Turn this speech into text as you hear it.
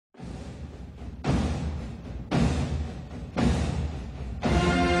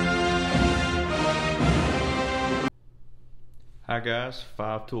Hi guys,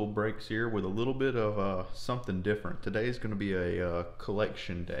 5 Tool Breaks here with a little bit of something different. Today is going to be a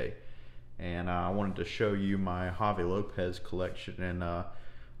collection day, and I wanted to show you my Javy Lopez collection and a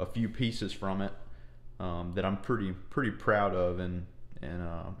few pieces from it that I'm pretty proud of and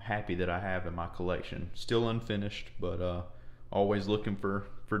happy that I have in my collection. Still unfinished, but always looking for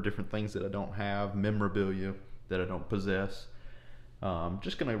different things that I don't have, memorabilia that I don't possess.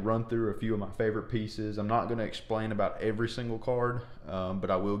 Just going to run through a few of my favorite pieces. I'm not going to explain about every single card,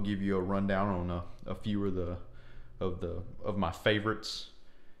 but I will give you a rundown on a few of my favorites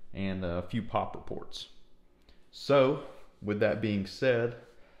and a few pop reports. So, with that being said,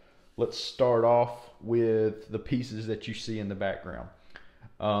 let's start off with the pieces that you see in the background.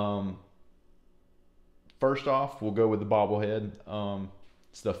 First off, we'll go with the bobblehead.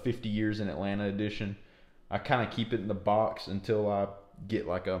 It's the 50 Years in Atlanta edition. I kind of keep it in the box until I get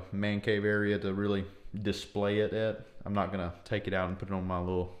like a man cave area to really display it at. I'm not going to take it out and put it on my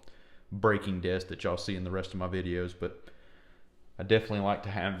little breaking desk that y'all see in the rest of my videos, but I definitely like to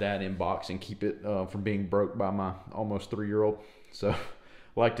have that in box and keep it from being broke by my almost 3-year-old. So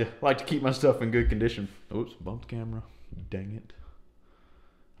like to keep my stuff in good condition. Oops, bumped the camera. Dang it.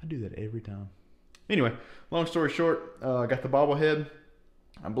 I do that every time. Anyway, long story short, I got the bobblehead.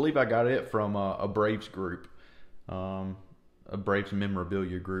 I believe I got it from a Braves group, a Braves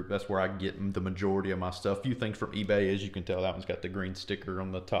memorabilia group. That's where I get the majority of my stuff. A few things from eBay, as you can tell. That one's got the green sticker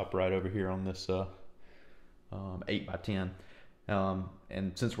on the top right over here on this 8x10.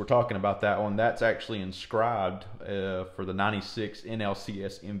 And since we're talking about that one, that's actually inscribed for the '96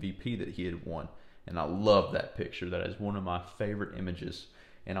 NLCS MVP that he had won. And I love that picture. That is one of my favorite images.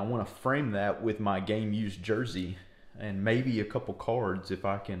 And I want to frame that with my game used jersey and maybe a couple cards if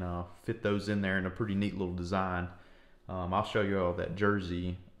I can fit those in there in a pretty neat little design. I'll show you all that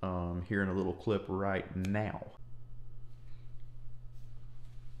jersey here in a little clip right now.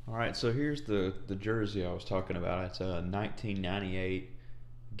 Alright, so here's the jersey I was talking about. It's a 1998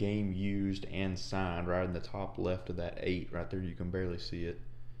 game used and signed right in the top left of that 8 right there. You can barely see it.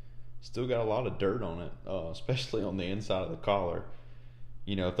 Still got a lot of dirt on it, especially on the inside of the collar.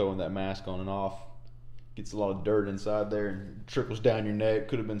 You know, throwing that mask on and off. Gets a lot of dirt inside there and trickles down your neck.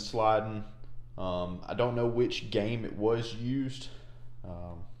 Could have been sliding. I don't know which game it was used.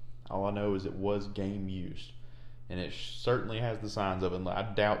 All I know is it was game used. And it certainly has the signs of it. I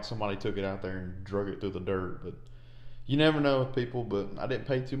doubt somebody took it out there and drug it through the dirt. But you never know with people. But I didn't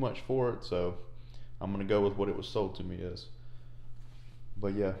pay too much for it. So I'm going to go with what it was sold to me as.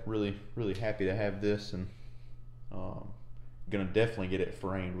 But yeah, really happy to have this. And going to definitely get it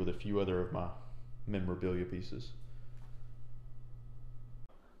framed with a few other of my memorabilia pieces.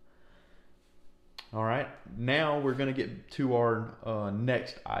 Alright, now we're going to get to our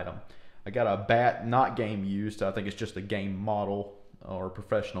next item. I got a bat, not game used. I think it's just a game model or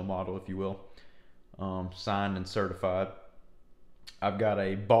professional model, if you will. Signed and certified. I've got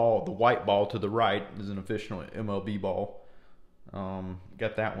a ball, the white ball to the right is an official MLB ball.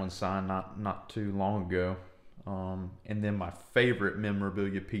 Got that one signed not too long ago. And then my favorite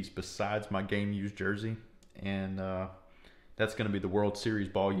memorabilia piece besides my game used jersey, and that's going to be the World Series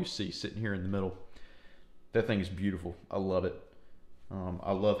ball you see sitting here in the middle. That thing is beautiful. I love it.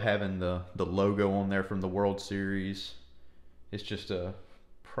 I love having the logo on there from the World Series. It's just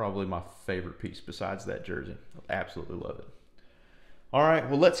probably my favorite piece besides that jersey. I absolutely love it. All right,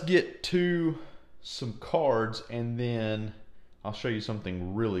 well, let's get to some cards, and then I'll show you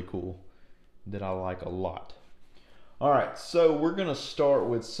something really cool that I like a lot. Alright, so we're going to start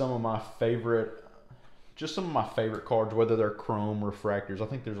with some of my favorite cards, whether they're chrome refractors. I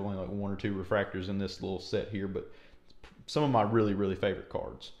think there's only like 1 or 2 refractors in this little set here, but some of my really favorite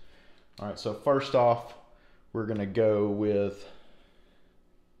cards. Alright, so first off, we're going to go with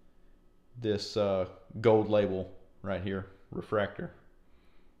this gold label right here, refractor.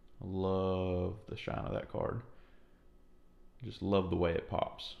 I love the shine of that card. Just love the way it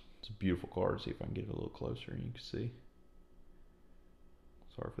pops. It's a beautiful card. See if I can get it a little closer and you can see.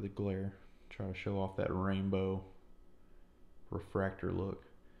 Sorry for the glare. Try to show off that rainbow refractor look.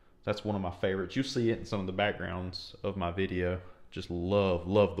 That's one of my favorites. You'll see it in some of the backgrounds of my video. Just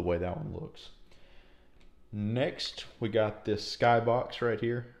love the way that one looks. Next, we got this skybox right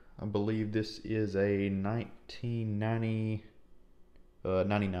here. I believe this is a 1999.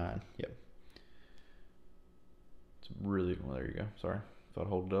 Yep. It's really, well, there you go. Sorry. If I'd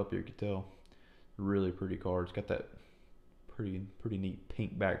hold it up, you could tell. Really pretty card. It's got that pretty neat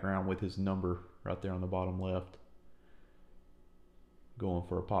pink background with his number right there on the bottom left. Going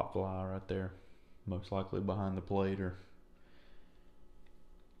for a pop fly right there. Most likely behind the plate or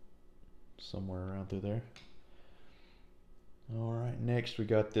somewhere around through there. All right, next we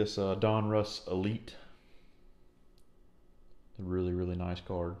got this Donruss Elite. A really, really nice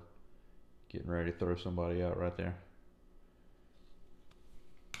card. Getting ready to throw somebody out right there.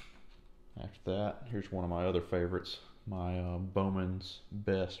 After that, here's one of my other favorites. My Bowman's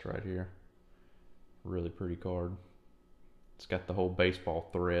Best right here. Really pretty card. It's got the whole baseball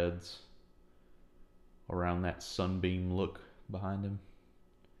threads around that sunbeam look behind him.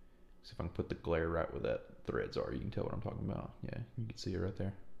 See if I can put the glare right where that threads are. You can tell what I'm talking about. Yeah, you can see it right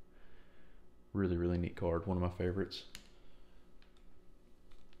there. Really, really neat card. One of my favorites.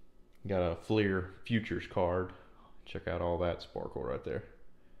 Got a Fleer Futures card. Check out all that sparkle right there.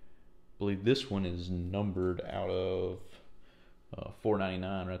 I believe this one is numbered out of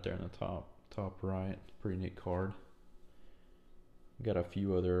 499 right there in the top right. Pretty neat card. Got a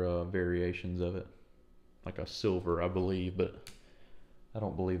few other variations of it, like a silver, I believe, but I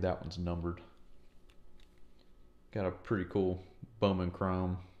don't believe that one's numbered. Got a pretty cool Bowman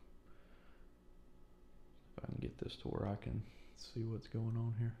Chrome. If I can get this to where I can see what's going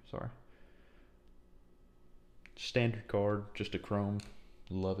on here. Sorry. Standard card, just a chrome.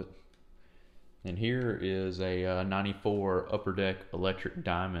 Love it. And here is a 94 Upper Deck Electric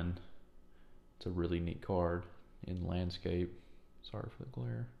Diamond. It's a really neat card in landscape. Sorry for the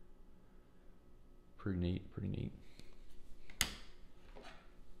glare. Pretty neat, pretty neat.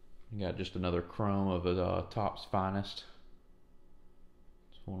 You got just another chrome of a Topps Finest.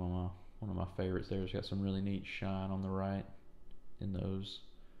 It's one of my favorites there. It's got some really neat shine on the right in those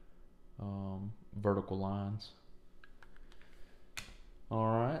vertical lines.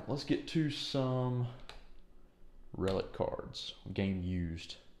 Alright, let's get to some relic cards, game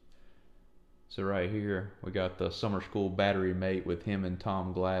used. So right here we got the Summer School Battery Mate with him and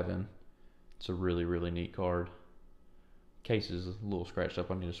Tom Glavine. It's a really, really neat card. Case is a little scratched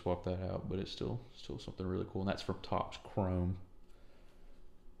up. I need to swap that out, but it's still something really cool. And that's from Topps Chrome.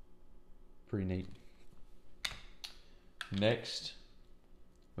 Pretty neat. Next,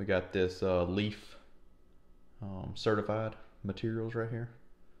 we got this Leaf certified materials right here.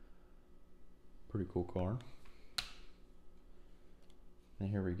 Pretty cool card. And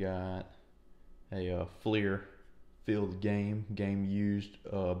here we got a Fleer Field game used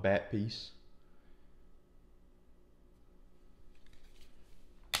bat piece.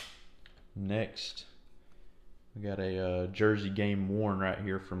 Next, we got a jersey game worn right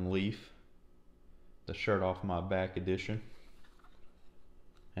here from Leaf. The shirt off my back edition.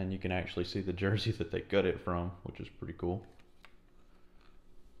 And you can actually see the jersey that they cut it from, which is pretty cool.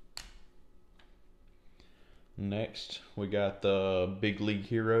 Next, we got the Big League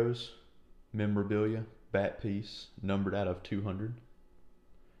Heroes memorabilia bat piece, numbered out of 200.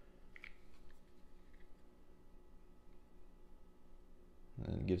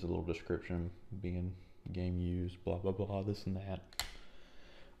 And it gives a little description, being game used, blah, blah, blah, this and that.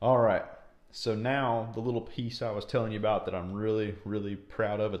 All right, so now the little piece I was telling you about that I'm really, really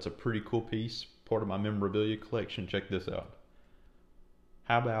proud of. It's a pretty cool piece, part of my memorabilia collection. Check this out.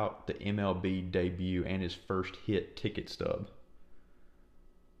 How about the MLB debut and his first hit ticket stub?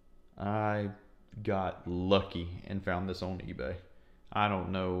 I got lucky and found this on eBay. I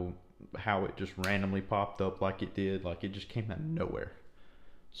don't know how it just randomly popped up like it did. Like it just came out of nowhere.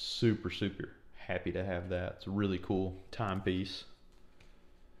 Super, super happy to have that. It's a really cool timepiece.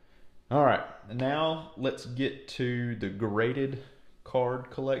 All right, now let's get to the graded card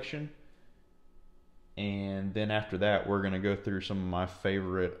collection. And then after that, we're going to go through some of my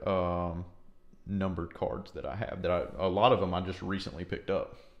favorite numbered cards that I have. A lot of them I just recently picked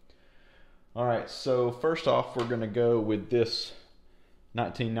up. All right, so first off, we're going to go with this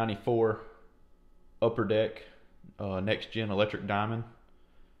 1994 Upper Deck Next Gen Electric Diamond.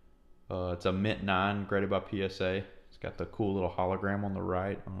 It's a Mint 9 graded by PSA. It's got the cool little hologram on the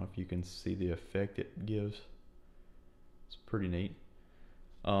right. I don't know if you can see the effect it gives. It's pretty neat.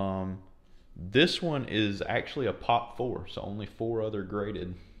 This one is actually a Pop 4, so only 4 other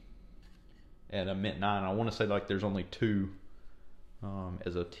graded. And a Mint 9. I want to say like there's only 2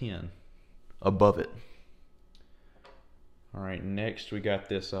 as a 10 above it. All right, next we got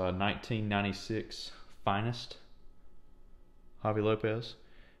this 1996 Finest Javy Lopez.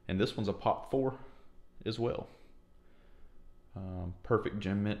 And this one's a Pop 4 as well. Perfect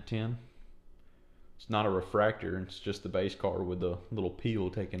Gem Mint 10. It's not a refractor, it's just the base card with the little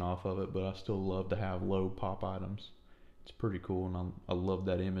peel taken off of it, but I still love to have low pop items. It's pretty cool, and I love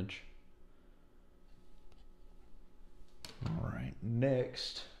that image. Alright,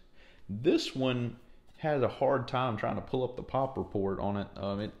 next. This one had a hard time trying to pull up the pop report on it.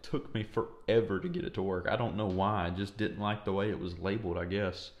 It took me forever to get it to work. I don't know why. I just didn't like the way it was labeled, I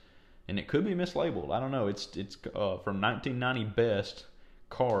guess. and it could be mislabeled. I don't know. It's from 1990 Best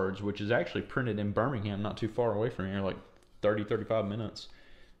Cards, which is actually printed in Birmingham, not too far away from here, like 35 minutes.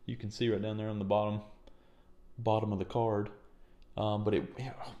 You can see right down there on the bottom of the card. But it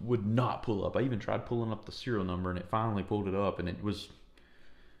would not pull up. I even tried pulling up the serial number, and it finally pulled it up, and it was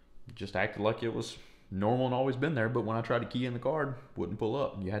just acted like it was normal and always been there. But when I tried to key in the card, wouldn't pull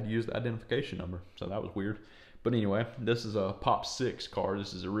up. You had to use the identification number, so that was weird. But anyway, this is a Pop 6 card.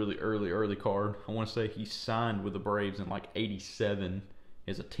 This is a really early card. I want to say he signed with the Braves in like '87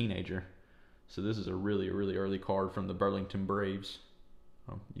 as a teenager. So this is a really early card from the Burlington Braves.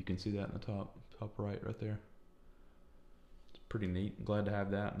 You can see that in the top right there. Pretty neat. Glad to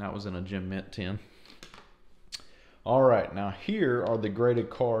have that. And that was in a Gem Mint 10. All right, now here are the graded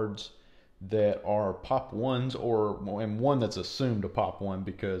cards that are Pop 1s, and one that's assumed a Pop 1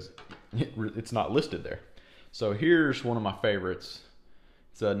 because it's not listed there. So here's one of my favorites.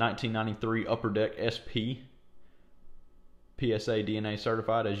 It's a 1993 Upper Deck SP, PSA DNA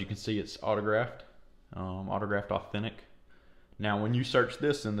certified. As you can see, it's autographed, autographed authentic. Now, when you search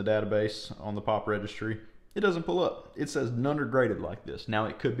this in the database on the Pop registry, it doesn't pull up. It says none are graded like this. Now,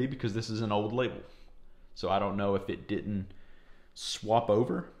 it could be because this is an old label. So I don't know if it didn't swap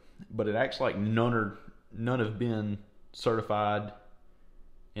over, but it acts like none have been certified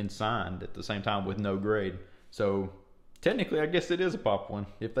and signed at the same time with no grade. So technically, I guess it is a Pop 1.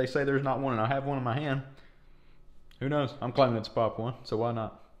 If they say there's not one and I have one in my hand, who knows? I'm claiming it's a Pop 1, so why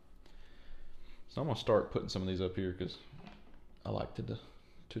not? So I'm going to start putting some of these up here because I like to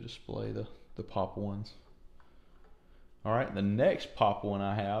display the Pop 1s. All right, the next Pop 1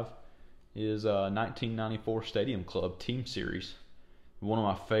 I have is a 1994 Stadium Club Team Series. One of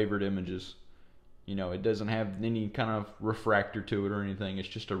my favorite images. You know, it doesn't have any kind of refractor to it or anything. It's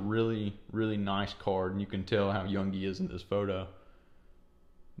just a really nice card, and you can tell how young he is in this photo.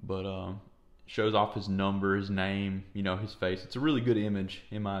 But shows off his number, his name, you know, his face. It's a really good image,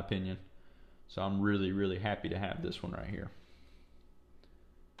 in my opinion. So I'm really happy to have this one right here.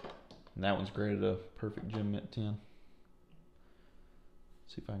 And that one's graded a perfect Gem Mint 10.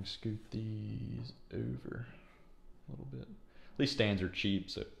 See if I can scoot these over a little bit. These stands are cheap,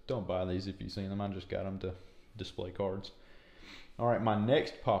 so don't buy these if you've seen them. I just got them to display cards. All right, my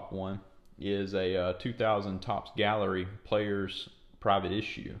next Pop 1 is a 2000 Topps Gallery Players Private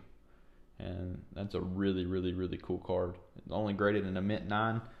Issue. And that's a really cool card. It's only graded in a Mint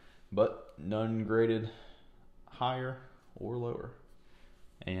 9, but none graded higher or lower.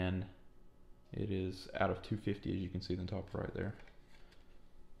 And it is out of 250, as you can see in the top right there.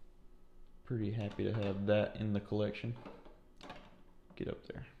 Pretty happy to have that in the collection. Get up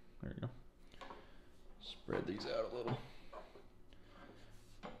there. There you go. Spread these out a little.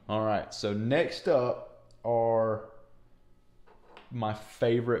 All right, so next up are my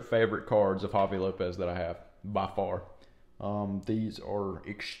favorite cards of Javy Lopez that I have, by far. These are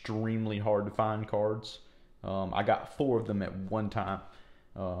extremely hard to find cards. I got 4 of them at one time.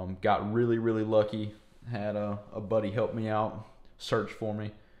 Got really lucky. Had a buddy help me out, search for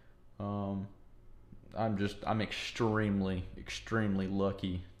me. I'm extremely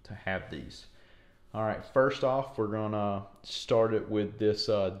lucky to have these. All right, first off, we're gonna start it with this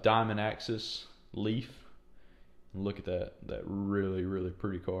Diamond Axis Leaf. Look at that really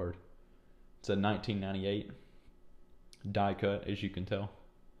pretty card. It's a 1998 die cut, as you can tell.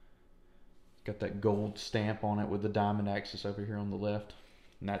 It's got that gold stamp on it with the Diamond Axis over here on the left,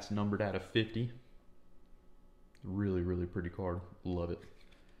 and that's numbered out of 50. Really pretty card. Love it.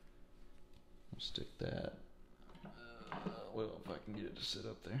 I'll stick that. Well, if I can get it to sit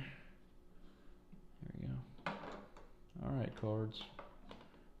up there. There we go. All right, cards.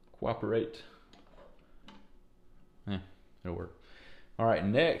 Cooperate. It'll work. All right,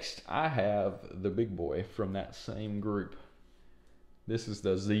 next I have the big boy from that same group. This is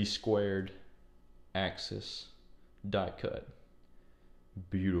the Z Squared Axis die cut.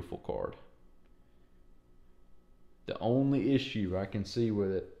 Beautiful card. The only issue I can see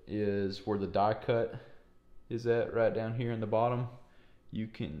with it is where the die cut is at, right down here in the bottom. You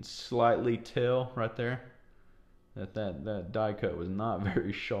can slightly tell right there that die cut was not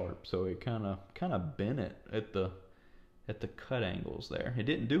very sharp, so it kind of bent it at the cut angles there. It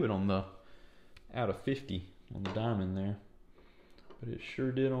didn't do it on the out of 50 on the diamond there, but it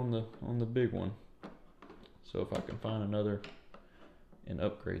sure did on the big one. So if I can find another and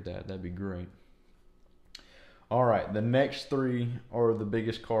upgrade that'd be great. All right, the next 3 are the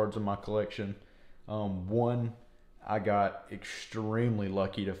biggest cards in my collection. One I got extremely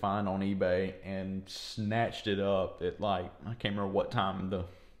lucky to find on eBay and snatched it up at, like, I can't remember what time the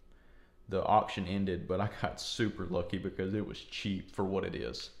auction ended, but I got super lucky because it was cheap for what it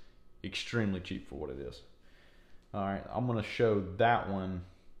is. extremely cheap for what it is. All right, I'm gonna show that one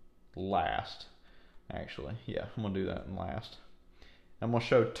last. Actually, yeah, I'm gonna do that in last. I'm gonna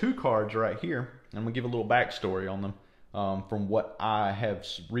show two cards right here. I'm gonna give a little backstory on them from what I have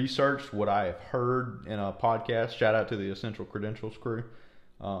researched, what I have heard in a podcast. Shout out to the Essential Credentials crew,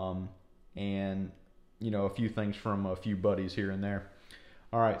 and a few things from a few buddies here and there.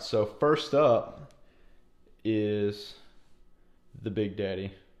 All right, so first up is the Big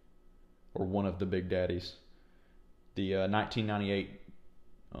Daddy, or one of the Big Daddies, the 1998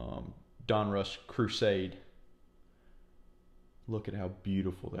 Donruss Crusade. Look at how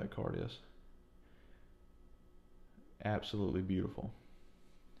beautiful that card is. Absolutely beautiful.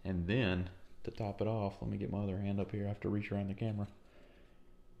 And then, to top it off, let me get my other hand up here. I have to reach around the camera.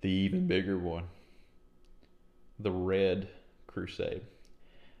 The even bigger one. The Red Crusade.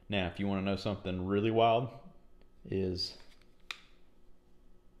 Now, if you want to know something really wild, is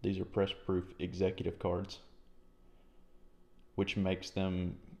these are press-proof executive cards, which makes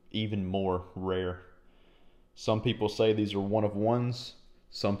them even more rare. Some people say these are one of ones.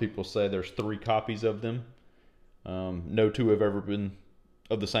 Some people say there's 3 copies of them. No two have ever been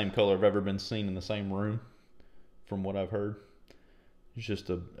of the same color have ever been seen in the same room, from what I've heard. It's just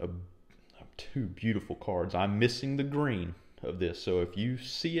two beautiful cards. I'm missing the green of this, so if you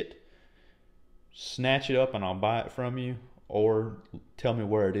see it, snatch it up and I'll buy it from you, or tell me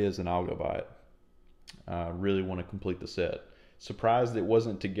where it is and I'll go buy it. I really want to complete the set. Surprised it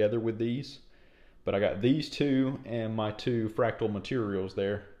wasn't together with these, but I got these two and my 2 fractal materials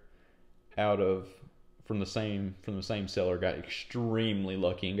there from the same seller. Got extremely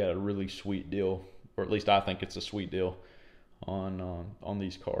lucky and got a really sweet deal, or at least I think it's a sweet deal on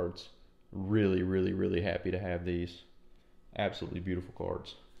these cards. Really, really, really happy to have these. Absolutely beautiful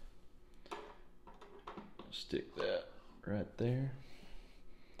cards. Stick that right there,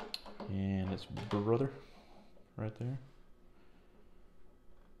 and it's brother right there.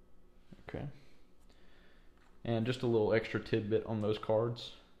 Okay. And just a little extra tidbit on those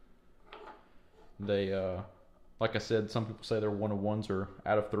cards. They, like I said, some people say they're one of ones or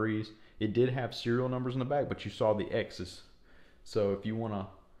out of threes. It did have serial numbers in the back, but you saw the X's. So if you want to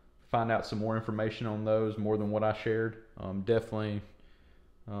find out some more information on those, more than what I shared, definitely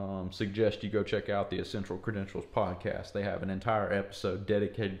suggest you go check out the Essential Credentials podcast. They have an entire episode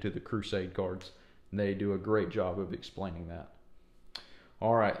dedicated to the Crusade cards, and they do a great job of explaining that.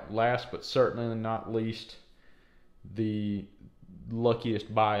 All right, last but certainly not least, the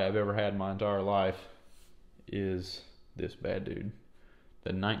luckiest buy I've ever had in my entire life is this bad dude.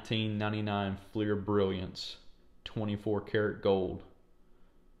 The 1999 Fleer Brilliance 24 karat gold,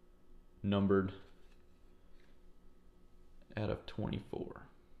 numbered out of 24.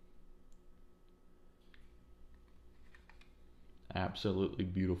 Absolutely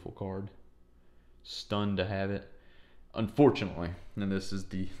beautiful card. Stunned to have it. Unfortunately, and this is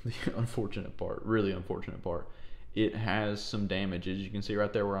the unfortunate part, really unfortunate part, it has some damage. As you can see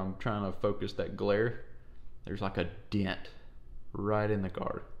right there where I'm trying to focus that glare, there's like a dent right in the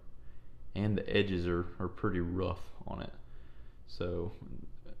card. And the edges are pretty rough on it. So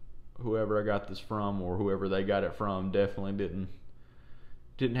whoever I got this from, or whoever they got it from, definitely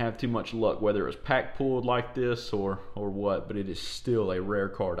didn't have too much luck, whether it was pack pulled like this or what, but it is still a rare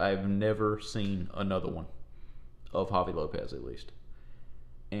card. I have never seen another one of Javy Lopez, at least.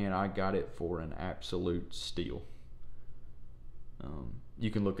 And I got it for an absolute steal.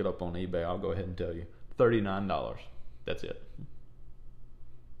 You can look it up on eBay. I'll go ahead and tell you. $39. That's it.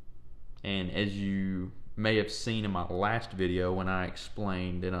 And as you may have seen in my last video when I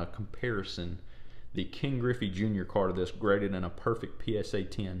explained in a comparison, the King Griffey Jr. card of this, graded in a perfect PSA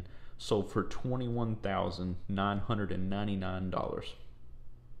 10, sold for $21,999.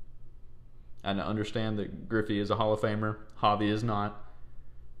 And I understand that Griffey is a Hall of Famer. Javy is not.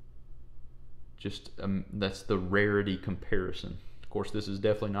 Just that's the rarity comparison. Of course, this is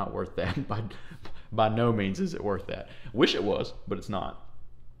definitely not worth that. By no means is it worth that. Wish it was, but it's not.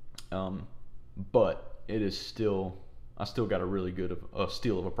 But it is still, I still got a really good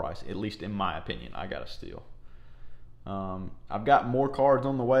steal of a price. At least in my opinion, I got a steal. I've got more cards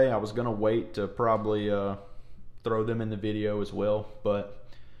on the way. I was gonna wait to probably throw them in the video as well, but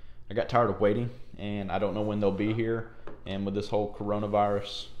I got tired of waiting, and I don't know when they'll be here. And with this whole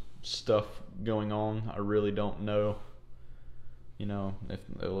coronavirus stuff going on, I really don't know, if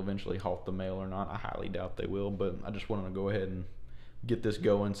they'll eventually halt the mail or not. I highly doubt they will, but I just wanted to go ahead and get this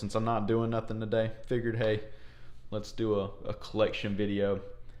going since I'm not doing nothing today. Figured, hey, let's do a collection video.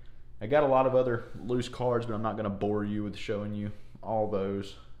 I got a lot of other loose cards, but I'm not going to bore you with showing you all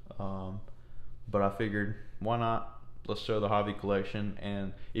those. But I figured, why not let's show the Javy collection.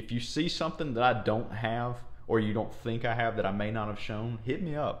 And if you see something that I don't have, or you don't think I have that I may not have shown, hit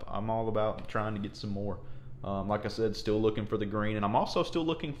me up. I'm all about trying to get some more. Like I said, still looking for the green, and I'm also still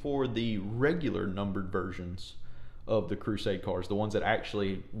looking for the regular numbered versions of the Crusade cards, the ones that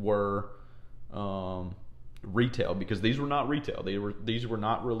actually were retail, because these were not retail. These were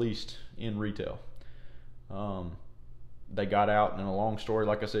not released in retail. They got out, and a long story,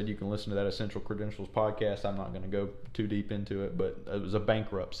 like I said, you can listen to that Essential Credentials podcast. I'm not going to go too deep into it, but it was a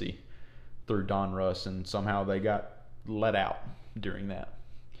bankruptcy through Don Russ, and somehow they got let out during that.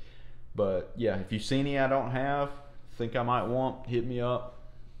 But yeah, if you see any I don't have, think I might want, hit me up,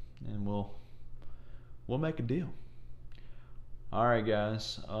 and we'll make a deal. All right,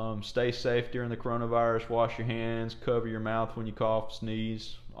 guys. Stay safe during the coronavirus. Wash your hands. Cover your mouth when you cough,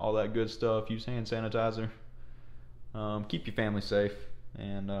 sneeze, all that good stuff. Use hand sanitizer. Keep your family safe,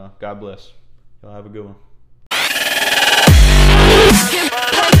 and God bless. Y'all have a good one.